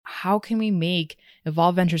how can we make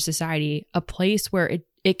Evolve Venture Society a place where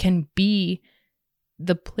it can be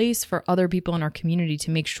the place for other people in our community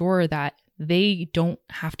to make sure that they don't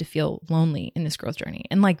have to feel lonely in this growth journey.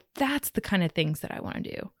 And like, that's the kind of things that I want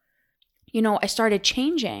to do. You know, I started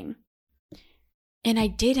changing and I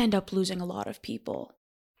did end up losing a lot of people.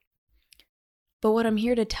 But what I'm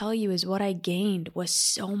here to tell you is what I gained was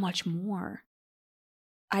so much more.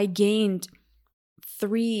 I gained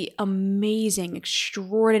 3 amazing,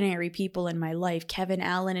 extraordinary people in my life, Kevin,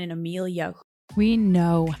 Allen, and Amelia. We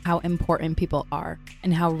know how important people are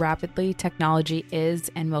and how rapidly technology is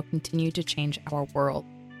and will continue to change our world.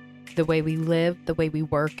 The way we live, the way we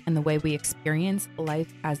work, and the way we experience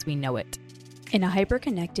life as we know it. In a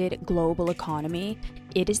hyper-connected global economy,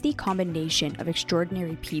 it is the combination of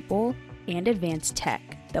extraordinary people and advanced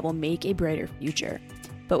tech that will make a brighter future.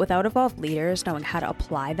 But without evolved leaders knowing how to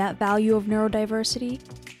apply that value of neurodiversity,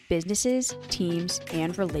 businesses, teams,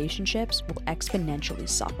 and relationships will exponentially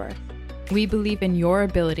suffer. We believe in your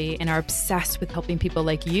ability and are obsessed with helping people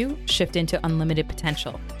like you shift into unlimited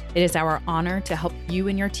potential. It is our honor to help you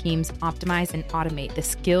and your teams optimize and automate the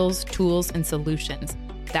skills, tools, and solutions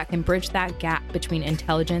that can bridge that gap between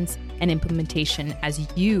intelligence and implementation as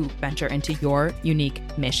you venture into your unique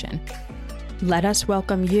mission. Let us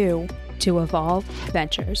welcome you to Evolve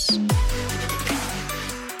Ventures.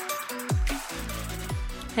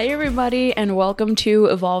 Hey everybody, and welcome to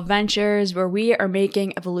Evolve Ventures, where we are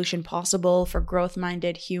making evolution possible for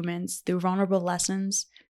growth-minded humans through vulnerable lessons,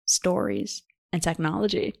 stories, and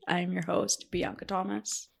technology. I am your host, Bianca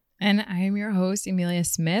Thomas. And I am your host, Amelia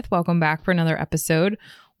Smith. Welcome back for another episode,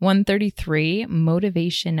 133,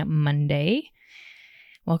 Motivation Monday.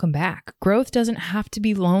 Welcome back. Growth doesn't have to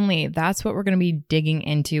be lonely. That's what we're going to be digging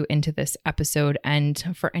into this episode.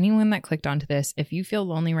 And for anyone that clicked onto this, if you feel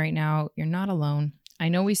lonely right now, you're not alone. I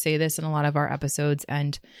know we say this in a lot of our episodes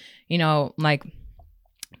and, you know, like,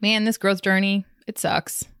 man, this growth journey, it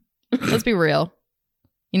sucks. Let's be real.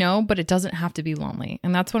 You know, but it doesn't have to be lonely.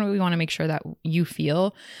 And that's what we want to make sure that you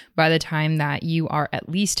feel by the time that you are at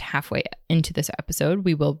least halfway into this episode.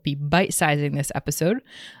 We will be bite-sizing this episode.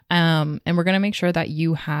 And we're going to make sure that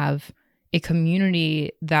you have a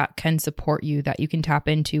community that can support you, that you can tap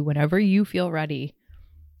into whenever you feel ready,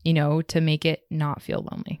 you know, to make it not feel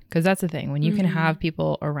lonely. Because that's the thing. When you can have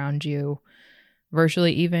people around you,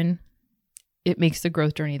 virtually even, it makes the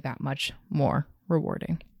growth journey that much more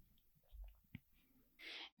rewarding.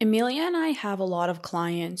 Amelia and I have a lot of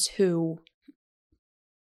clients who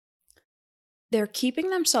they're keeping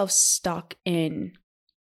themselves stuck in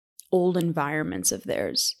old environments of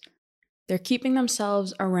theirs. They're keeping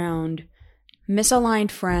themselves around misaligned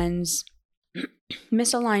friends,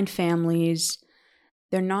 misaligned families.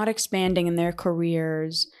 They're not expanding in their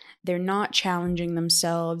careers. They're not challenging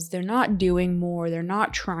themselves. They're not doing more. They're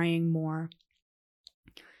not trying more.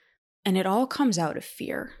 And it all comes out of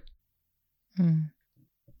fear.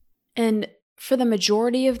 And for the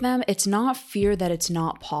majority of them, it's not fear that it's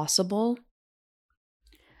not possible,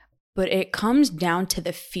 but it comes down to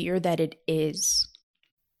the fear that it is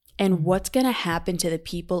and what's going to happen to the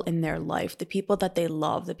people in their life, the people that they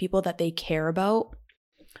love, the people that they care about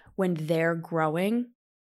when they're growing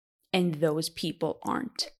and those people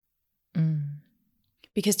aren't.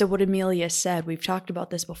 Because to what Amelia said, we've talked about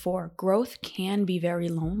this before, growth can be very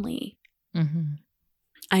lonely.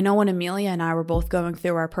 I know when Amelia and I were both going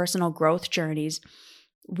through our personal growth journeys,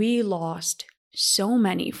 we lost so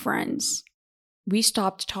many friends. We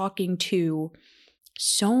stopped talking to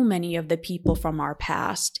so many of the people from our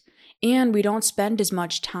past, and we don't spend as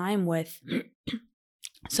much time with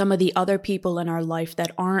some of the other people in our life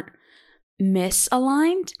that aren't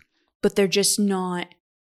misaligned, but they're just not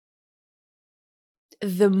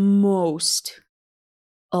the most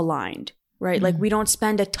aligned. Right? Like we don't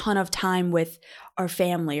spend a ton of time with our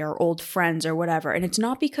family or old friends or whatever. And it's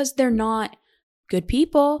not because they're not good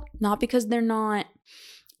people, not because they're not,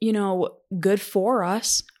 you know, good for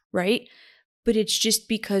us, right? But it's just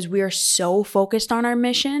because we are so focused on our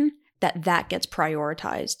mission that gets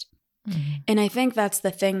prioritized. And I think that's the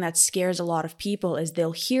thing that scares a lot of people is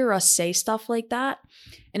they'll hear us say stuff like that.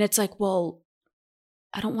 And it's like, well,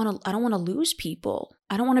 I don't want to lose people.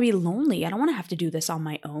 I don't want to be lonely. I don't want to have to do this on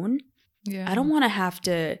my own. Yeah. I don't want to have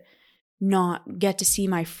to not get to see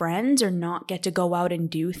my friends or not get to go out and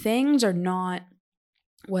do things or not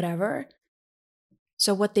whatever.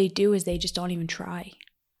 So what they do is they just don't even try.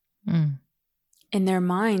 In their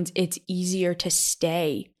minds, it's easier to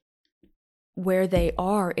stay where they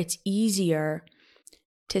are. It's easier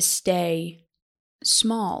to stay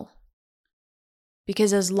small.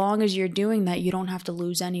 Because as long as you're doing that, you don't have to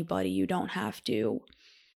lose anybody. You don't have to,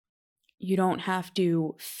 You don't have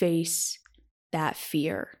to face that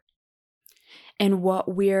fear. And what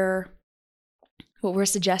we're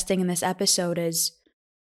suggesting in this episode is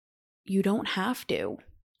you don't have to.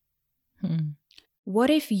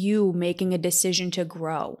 What if you making a decision to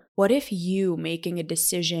grow? What if you making a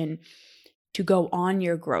decision to go on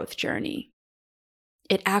your growth journey,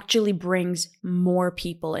 it actually brings more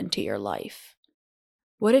people into your life?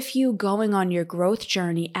 What if you going on your growth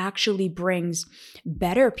journey actually brings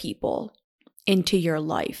better people into your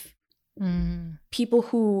life? People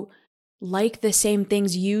who like the same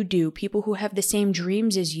things you do, people who have the same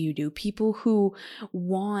dreams as you do, people who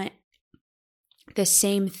want the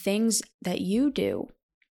same things that you do.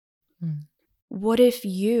 What if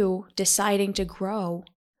you deciding to grow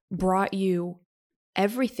brought you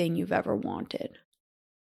everything you've ever wanted?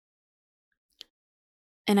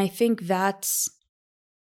 And I think I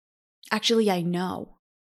know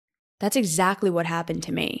that's exactly what happened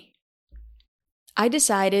to me. I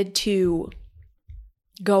decided to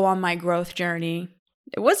go on my growth journey.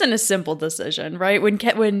 It wasn't a simple decision, right?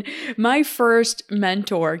 When my first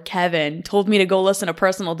mentor, Kevin, told me to go listen to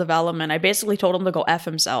personal development, I basically told him to go F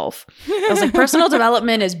himself. I was like, personal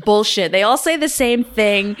development is bullshit. They all say the same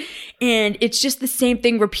thing, and it's just the same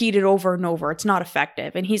thing repeated over and over. It's not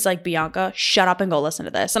effective. And he's like, Bianca, shut up and go listen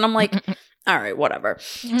to this. And I'm like, all right, whatever.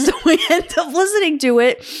 So we ended up listening to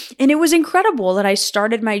it, and it was incredible that I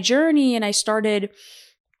started my journey, and I started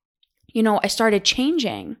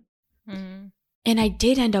changing. And I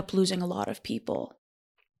did end up losing a lot of people.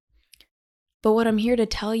 But what I'm here to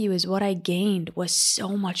tell you is what I gained was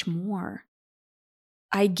so much more.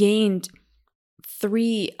 I gained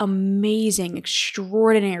 3 amazing,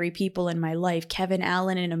 extraordinary people in my life, Kevin,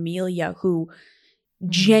 Allen, and Amelia, who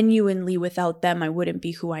genuinely without them, I wouldn't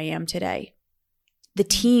be who I am today. The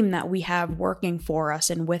team that we have working for us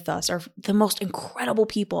and with us are the most incredible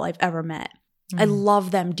people I've ever met. I love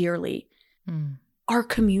them dearly. Our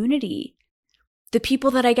community, the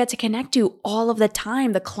people that I get to connect to all of the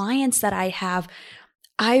time, the clients that I have,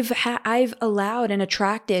 I've allowed and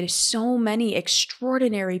attracted so many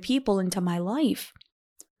extraordinary people into my life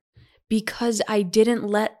because I didn't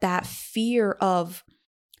let that fear of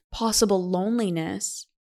possible loneliness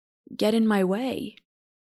get in my way.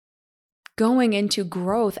 Going into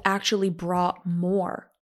growth actually brought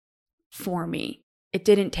more for me. It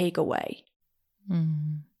didn't take away.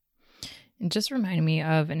 It just reminded me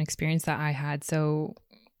of an experience that I had. So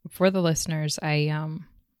for the listeners, a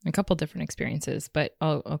couple different experiences, but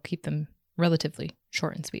I'll keep them relatively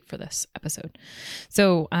short and sweet for this episode.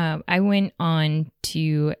 So I went on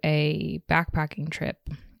to a backpacking trip.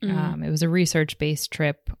 It was a research-based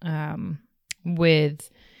trip with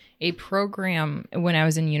a program when I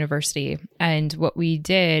was in university. And what we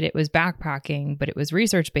did, it was backpacking, but it was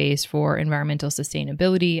research-based for environmental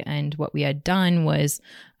sustainability. And what we had done was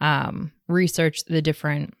research the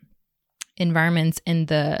different environments in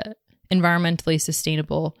the environmentally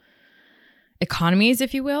sustainable economies,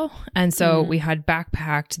 if you will. And so we had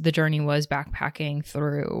backpacked, the journey was backpacking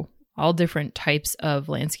through all different types of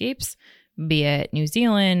landscapes, be it New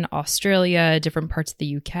Zealand, Australia, different parts of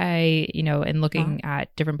the UK, and looking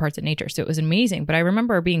at different parts of nature. So it was amazing. But I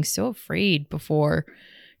remember being so afraid before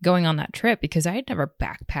going on that trip because I had never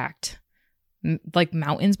backpacked like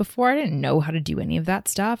mountains before. I didn't know how to do any of that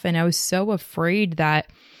stuff. And I was so afraid that,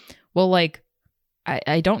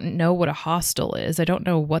 I don't know what a hostel is. I don't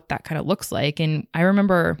know what that kind of looks like. And I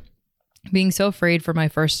remember being so afraid for my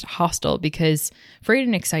first hostel because afraid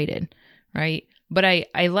and excited, right? But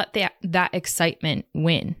I let that excitement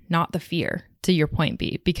win, not the fear, to your point,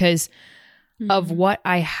 B, because of what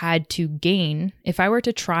I had to gain if I were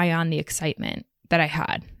to try on the excitement that I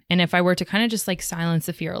had. And if I were to kind of just like silence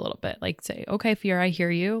the fear a little bit, like say, okay, fear, I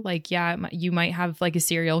hear you. Like, yeah, you might have like a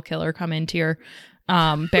serial killer come into your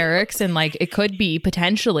barracks and like it could be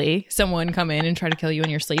potentially someone come in and try to kill you in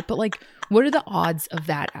your sleep. But like, what are the odds of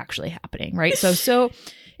that actually happening, right? So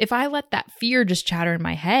if I let that fear just chatter in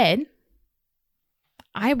my head,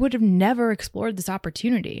 I would have never explored this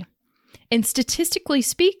opportunity. And statistically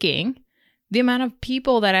speaking, the amount of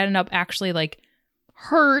people that ended up actually like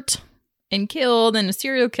hurt and killed and a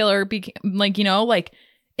serial killer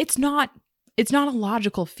it's not a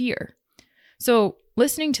logical fear. So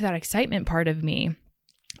listening to that excitement part of me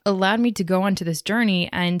allowed me to go onto this journey.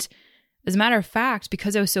 And as a matter of fact,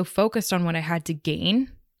 because I was so focused on what I had to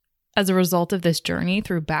gain as a result of this journey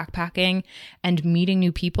through backpacking and meeting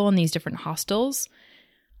new people in these different hostels,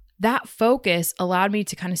 that focus allowed me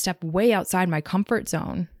to kind of step way outside my comfort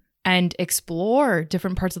zone and explore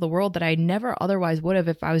different parts of the world that I never otherwise would have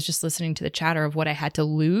if I was just listening to the chatter of what I had to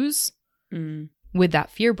lose with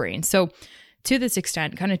that fear brain. So to this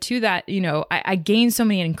extent, kind of to that, I gained so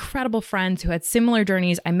many incredible friends who had similar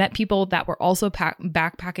journeys. I met people that were also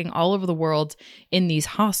backpacking all over the world in these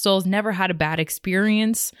hostels, never had a bad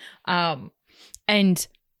experience. And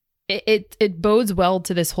it bodes well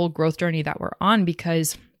to this whole growth journey that we're on,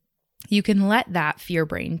 because you can let that fear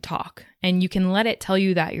brain talk and you can let it tell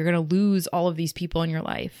you that you're going to lose all of these people in your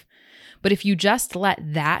life. But if you just let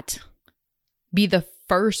that be the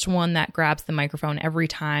first one that grabs the microphone every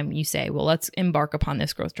time you say, well, let's embark upon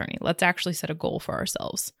this growth journey. Let's actually set a goal for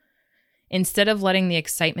ourselves. Instead of letting the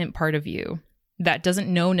excitement part of you that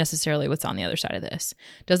doesn't know necessarily what's on the other side of this,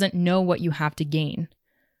 doesn't know what you have to gain,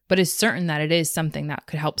 but is certain that it is something that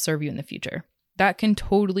could help serve you in the future. That can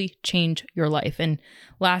totally change your life. And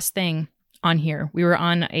last thing on here, we were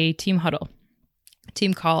on a team huddle,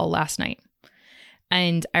 team call last night.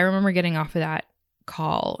 And I remember getting off of that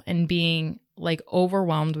call and being like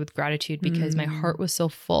overwhelmed with gratitude because my heart was so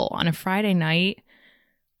full. On a Friday night,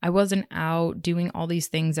 I wasn't out doing all these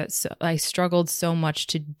things that I struggled so much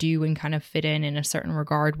to do and kind of fit in a certain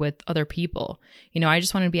regard with other people. I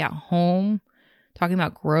just wanted to be at home talking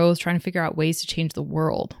about growth, trying to figure out ways to change the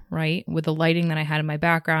world, right? With the lighting that I had in my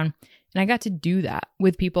background. And I got to do that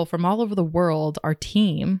with people from all over the world, our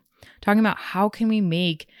team, talking about how can we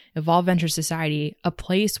make Evolve Venture Society a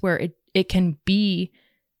place where it can be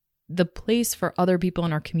the place for other people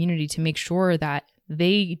in our community to make sure that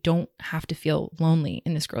they don't have to feel lonely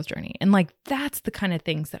in this growth journey. And that's the kind of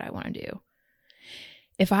things that I want to do.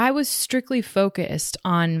 If I was strictly focused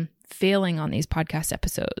on failing on these podcast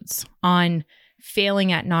episodes, on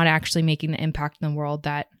failing at not actually making the impact in the world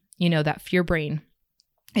that, that fear brain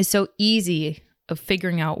is so easy of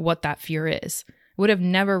figuring out what that fear is. I would have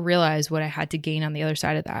never realized what I had to gain on the other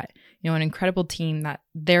side of that. An incredible team that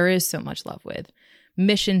there is so much love with,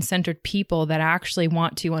 mission-centered people that actually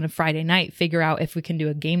want to, on a Friday night, figure out if we can do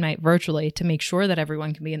a game night virtually to make sure that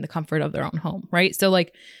everyone can be in the comfort of their own home, right? So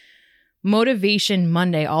Motivation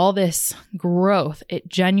Monday, all this growth, it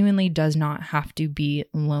genuinely does not have to be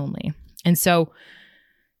lonely. And so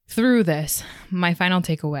through this, my final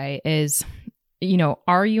takeaway is,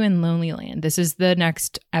 are you in lonely land? This is the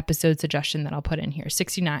next episode suggestion that I'll put in here,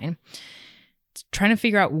 69. It's trying to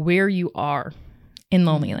figure out where you are in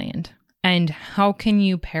lonely land and how can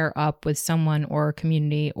you pair up with someone or a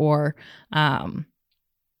community or,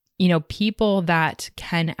 people that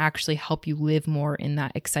can actually help you live more in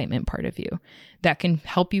that excitement part of you, that can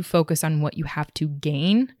help you focus on what you have to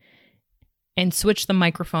gain and switch the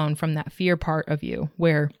microphone from that fear part of you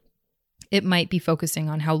where it might be focusing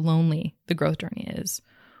on how lonely the growth journey is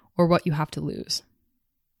or what you have to lose.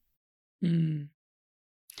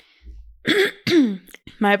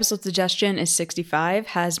 My episode suggestion is 65.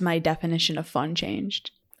 Has my definition of fun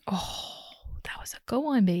changed? Oh, that was a good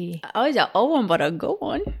one, baby. Oh, it's a good one, but a good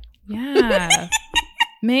one. Yeah.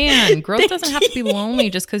 Man, growth doesn't have to be lonely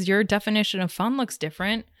just because your definition of fun looks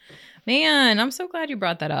different. Man, I'm so glad you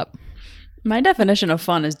brought that up. My definition of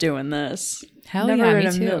fun is doing this. Hell yeah,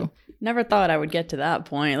 me too. Never thought I would get to that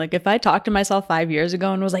point. If I talked to myself 5 years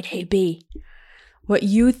ago and was like, hey, B, what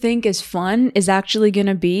you think is fun is actually going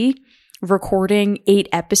to be recording 8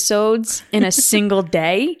 episodes in a single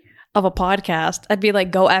day of a podcast, I'd be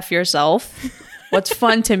like, go F yourself. What's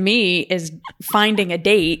fun to me is finding a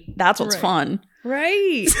date. That's what's fun.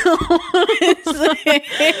 Right. So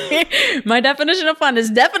my definition of fun has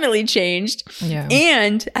definitely changed. Yeah.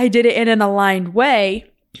 And I did it in an aligned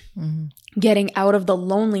way, getting out of the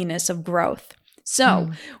loneliness of growth.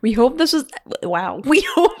 So we hope this was, we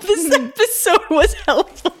hope this episode was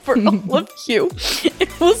helpful for all of you. And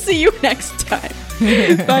we'll see you next time.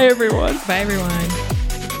 Bye, everyone. Bye, everyone.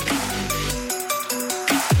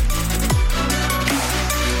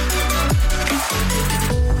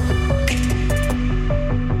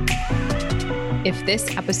 If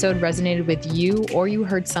this episode resonated with you or you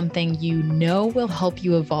heard something you know will help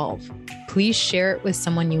you evolve, please share it with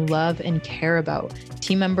someone you love and care about,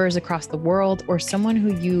 team members across the world, or someone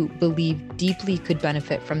who you believe deeply could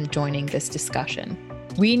benefit from joining this discussion.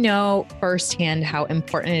 We know firsthand how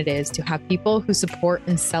important it is to have people who support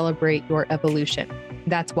and celebrate your evolution.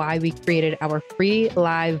 That's why we created our free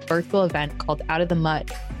live virtual event called Out of the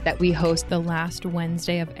Mud that we host the last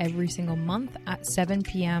Wednesday of every single month at 7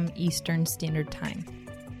 p.m. Eastern Standard Time.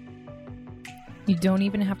 You don't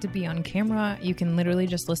even have to be on camera. You can literally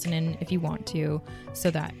just listen in if you want to so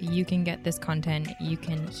that you can get this content. You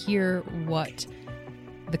can hear what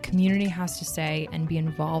the community has to say and be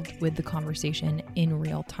involved with the conversation in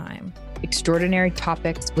real time. Extraordinary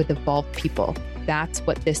topics with evolved people. That's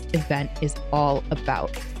what this event is all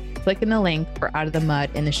about. Click in the link for Out of the Mud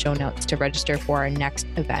in the show notes to register for our next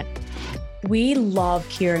event. We love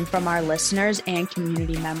hearing from our listeners and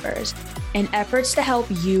community members. In efforts to help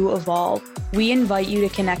you evolve, we invite you to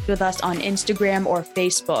connect with us on Instagram or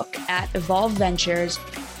Facebook at Evolve Ventures,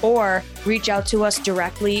 or reach out to us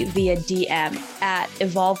directly via DM at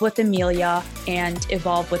Evolve with Amelia and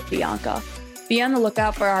Evolve with Bianca. Be on the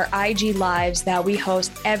lookout for our IG Lives that we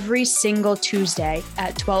host every single Tuesday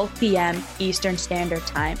at 12 p.m. Eastern Standard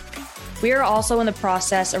Time. We are also in the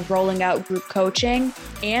process of rolling out group coaching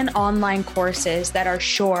and online courses that are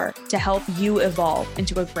sure to help you evolve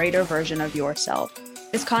into a greater version of yourself.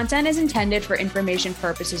 This content is intended for information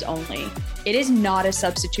purposes only. It is not a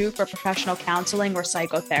substitute for professional counseling or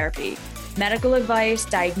psychotherapy, medical advice,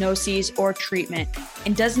 diagnoses, or treatment,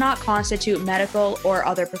 and does not constitute medical or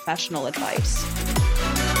other professional advice.